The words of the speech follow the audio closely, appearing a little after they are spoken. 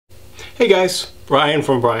Hey guys, Brian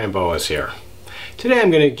from Boas here. Today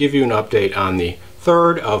I'm going to give you an update on the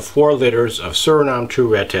third of 4 litters of Suriname true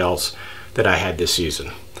red tails that I had this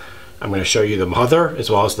season. I'm going to show you the mother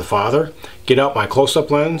as well as the father, get out my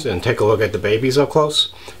close-up lens and take a look at the babies up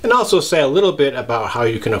close, and also say a little bit about how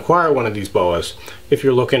you can acquire one of these boas if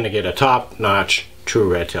you're looking to get a top-notch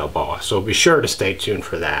true red tail boa. So be sure to stay tuned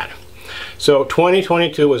for that. So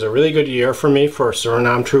 2022 was a really good year for me for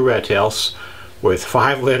Suriname true red tails, with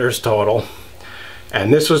 5 litters total,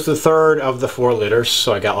 and this was the third of the 4 litters,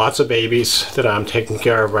 so I got lots of babies that I'm taking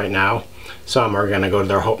care of right now. Some are going to go to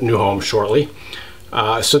their new home shortly.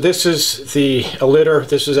 So this is a litter.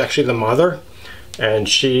 This is actually the mother, and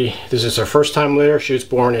this is her first time litter. She was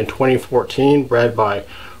born in 2014, bred by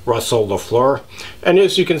Russell LaFleur, and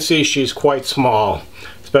as you can see, she's quite small,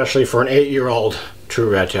 especially for an 8-year-old true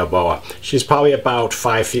red tail boa. She's probably about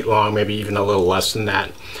 5 feet long, maybe even a little less than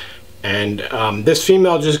that. And this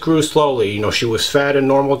female just grew slowly. You know, she was fed a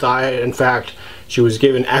normal diet. In fact, she was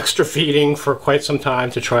given extra feeding for quite some time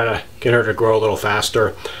to try to get her to grow a little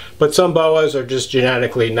faster. But some boas are just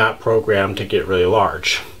genetically not programmed to get really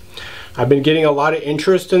large. I've been getting a lot of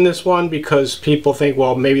interest in this one because people think,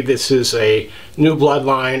 well, maybe this is a new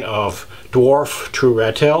bloodline of dwarf true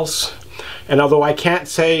red tails. And although I can't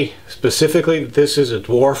say specifically that this is a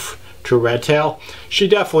dwarf true red tail, she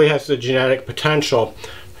definitely has the genetic potential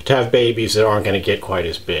to have babies that aren't going to get quite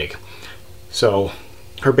as big. So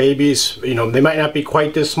her babies, you know, they might not be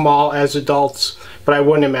quite this small as adults, but I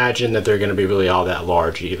wouldn't imagine that they're going to be really all that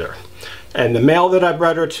large either. And the male that I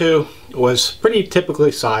bred her to was pretty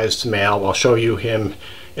typically sized male. I'll show you him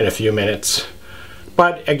in a few minutes.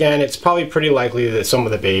 But again, it's probably pretty likely that some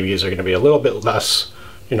of the babies are going to be a little bit less,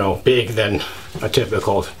 you know, big than a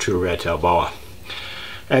typical true red tail boa.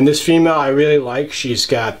 And this female I really like. She's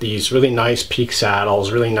got these really nice peak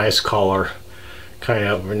saddles, really nice color, kind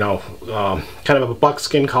of, you know, kind of a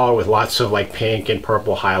buckskin color with lots of like pink and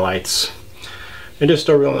purple highlights. And just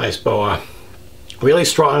a real nice boa. Really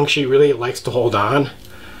strong. She really likes to hold on,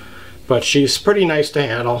 but she's pretty nice to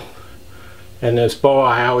handle. And this boa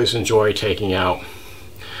I always enjoy taking out.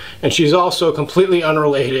 And she's also completely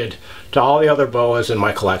unrelated to all the other boas in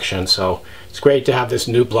my collection, so it's great to have this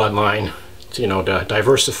new bloodline, you know, to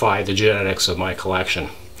diversify the genetics of my collection.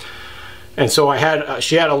 And so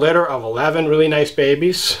she had a litter of 11 really nice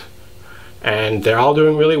babies, and they're all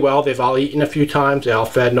doing really well. They've all eaten a few times, they all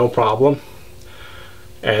fed no problem,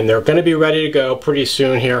 and they're going to be ready to go pretty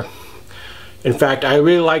soon here. In fact, I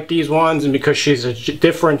really like these ones, and because she's a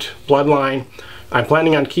different bloodline, I'm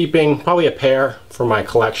planning on keeping probably a pair for my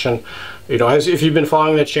collection. You know, if you've been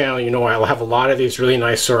following the channel, you know I'll have a lot of these really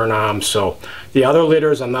nice Surinames. So the other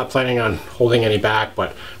litters, I'm not planning on holding any back,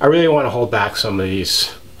 but I really want to hold back some of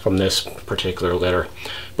these from this particular litter.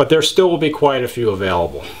 But there still will be quite a few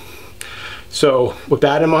available. So with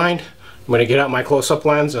that in mind, I'm going to get out my close-up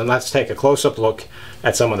lens and let's take a close-up look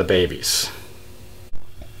at some of the babies.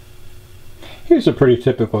 Here's a pretty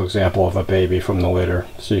typical example of a baby from the litter.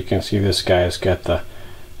 So you can see this guy's got the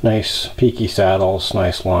nice peaky saddles,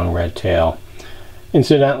 nice long red tail.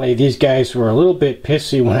 Incidentally, these guys were a little bit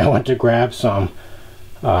pissy when I went to grab some.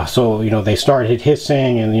 So, you know, they started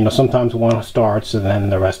hissing, and, you know, sometimes one starts and then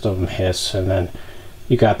the rest of them hiss, and then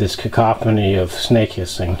you got this cacophony of snake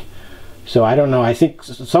hissing. So I don't know, I think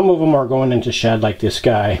some of them are going into shed like this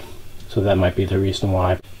guy, so that might be the reason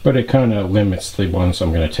why. But it kind of limits the ones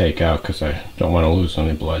I'm going to take out because I don't want to lose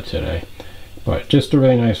any blood today. But just a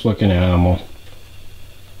really nice looking animal.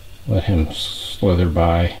 Let him slither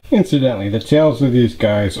by. Incidentally, the tails of these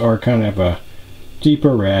guys are kind of a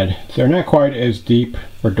deeper red. They're not quite as deep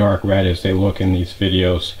or dark red as they look in these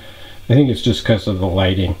videos. I think it's just because of the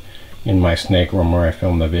lighting in my snake room where I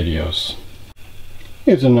film the videos.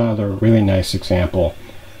 Here's another really nice example.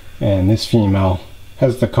 And this female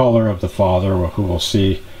has the color of the father, who we'll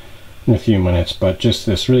see in a few minutes, but just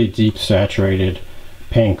this really deep saturated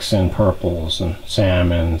pinks and purples and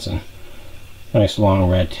salmons and nice long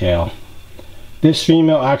red tail. This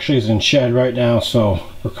female actually is in shed right now, so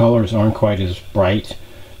her colors aren't quite as bright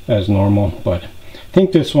as normal, but I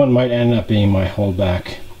think this one might end up being my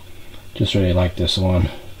holdback. Just really like this one.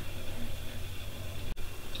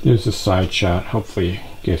 There's a side shot. Hopefully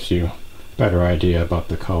it gives you a better idea about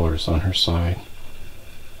the colors on her side.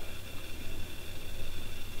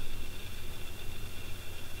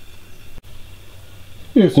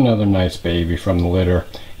 Here's another nice baby from the litter.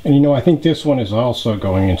 And you know, I think this one is also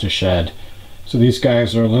going into shed. So these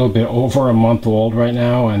guys are a little bit over a month old right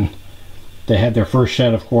now, and they had their first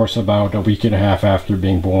shed, of course, about a week and a half after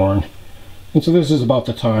being born. And so this is about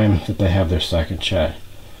the time that they have their second shed.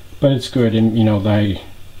 But it's good, and you know, I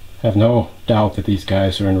have no doubt that these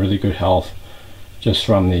guys are in really good health just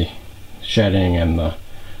from the shedding, and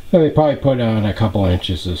they probably put on a couple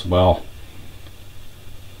inches as well.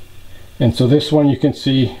 And so this one, you can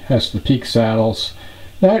see, has the peak saddles.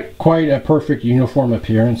 Not quite a perfect uniform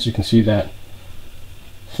appearance. You can see that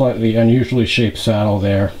slightly unusually shaped saddle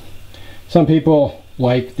there. Some people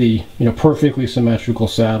like the perfectly symmetrical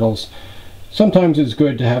saddles. Sometimes it's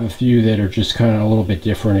good to have a few that are just kind of a little bit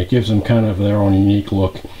different. It gives them kind of their own unique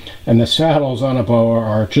look. And the saddles on a boa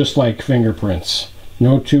are just like fingerprints.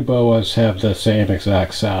 No two boas have the same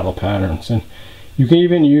exact saddle patterns, and you can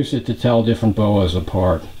even use it to tell different boas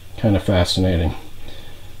apart. Kind of fascinating.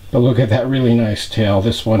 But look at that really nice tail.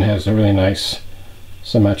 This one has a really nice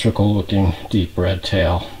symmetrical looking deep red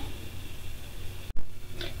tail.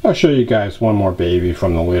 I'll show you guys one more baby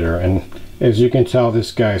from the litter, and as you can tell,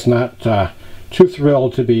 this guy's not too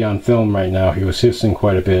thrilled to be on film right now. He was hissing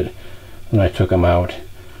quite a bit when I took him out.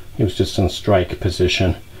 He was just in strike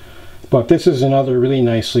position. But this is another really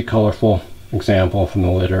nicely colorful example from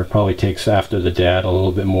the litter. Probably takes after the dad a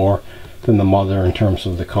little bit more than the mother in terms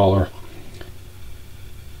of the color.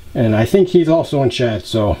 And I think he's also in shed,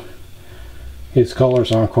 so his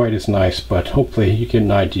colors aren't quite as nice, but hopefully you get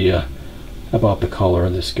an idea about the color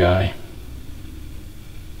of this guy.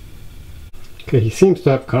 Okay, he seems to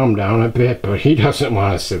have calmed down a bit, but he doesn't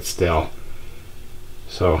want to sit still.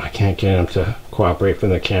 So I can't get him to cooperate from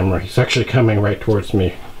the camera. He's actually coming right towards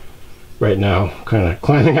me right now, kind of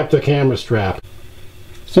climbing up the camera strap.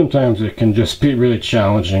 Sometimes it can just be really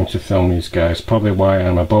challenging to film these guys. Probably why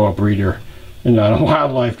I'm a boa breeder and not a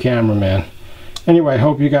wildlife cameraman. Anyway, I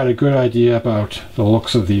hope you got a good idea about the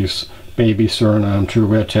looks of these baby Suriname true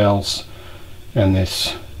red tails, and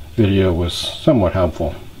this video was somewhat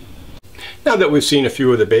helpful. Now that we've seen a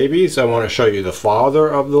few of the babies, I want to show you the father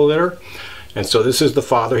of the litter. And so this is the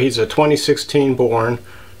father. He's a 2016 born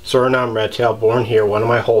Suriname red tail, born here, one of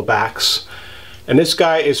my holdbacks. And this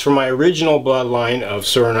guy is from my original bloodline of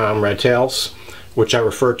Suriname red tails, which I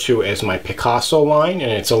refer to as my Picasso line,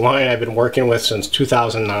 and it's a line I've been working with since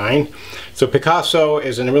 2009. So Picasso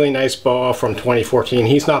is a really nice boa from 2014.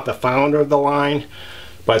 He's not the founder of the line,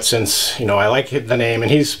 but since I like the name,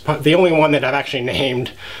 and he's the only one that I've actually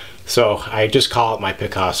named, so I just call it my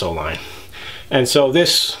Picasso line. And so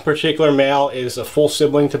this particular male is a full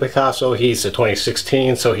sibling to Picasso. He's a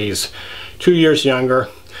 2016, so he's 2 years younger.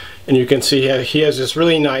 And you can see he has this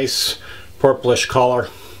really nice purplish color.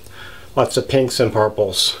 Lots of pinks and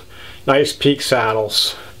purples. Nice peak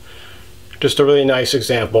saddles. Just a really nice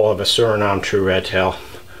example of a Suriname true red tail.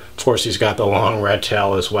 Of course, he's got the long red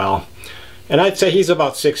tail as well. And I'd say he's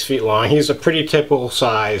about 6 feet long. He's a pretty typical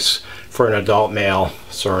size for an adult male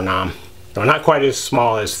Suriname. Not quite as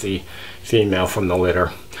small as the female from the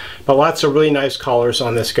litter. But lots of really nice colors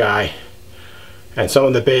on this guy. And some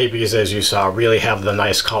of the babies, as you saw, really have the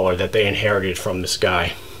nice color that they inherited from this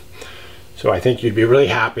guy. So I think you'd be really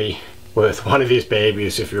happy with one of these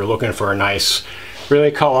babies if you're looking for a nice,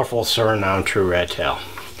 really colorful Suriname true red tail.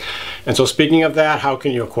 And so speaking of that, how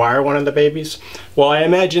can you acquire one of the babies? Well, I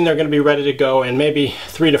imagine they're going to be ready to go in maybe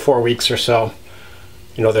 3 to 4 weeks or so.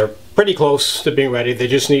 They're pretty close to being ready. They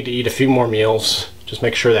just need to eat a few more meals. Just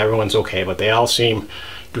make sure that everyone's okay. But they all seem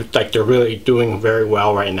like they're really doing very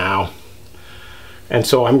well right now. And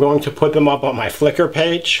so I'm going to put them up on my Flickr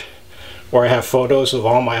page, where I have photos of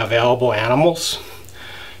all my available animals.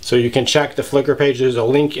 So you can check the Flickr page. There's a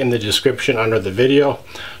link in the description under the video.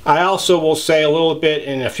 I also will say a little bit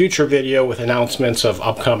in a future video with announcements of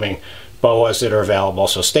upcoming boas that are available.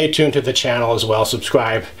 So stay tuned to the channel as well.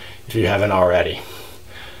 Subscribe if you haven't already.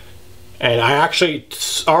 And I actually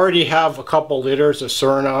already have a couple litters of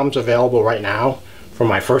Surinames available right now from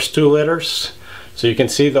my first 2 litters. So you can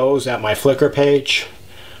see those at my Flickr page.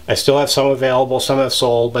 I still have some available, some have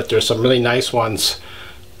sold, but there's some really nice ones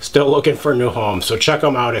still looking for new homes. So check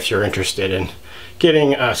them out if you're interested in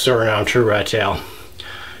getting a Suriname true red tail.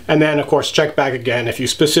 And then of course check back again if you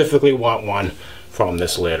specifically want one from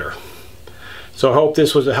this litter. So I hope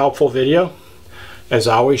this was a helpful video. As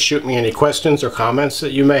always, shoot me any questions or comments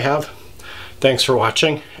that you may have. Thanks for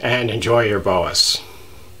watching, and enjoy your boas.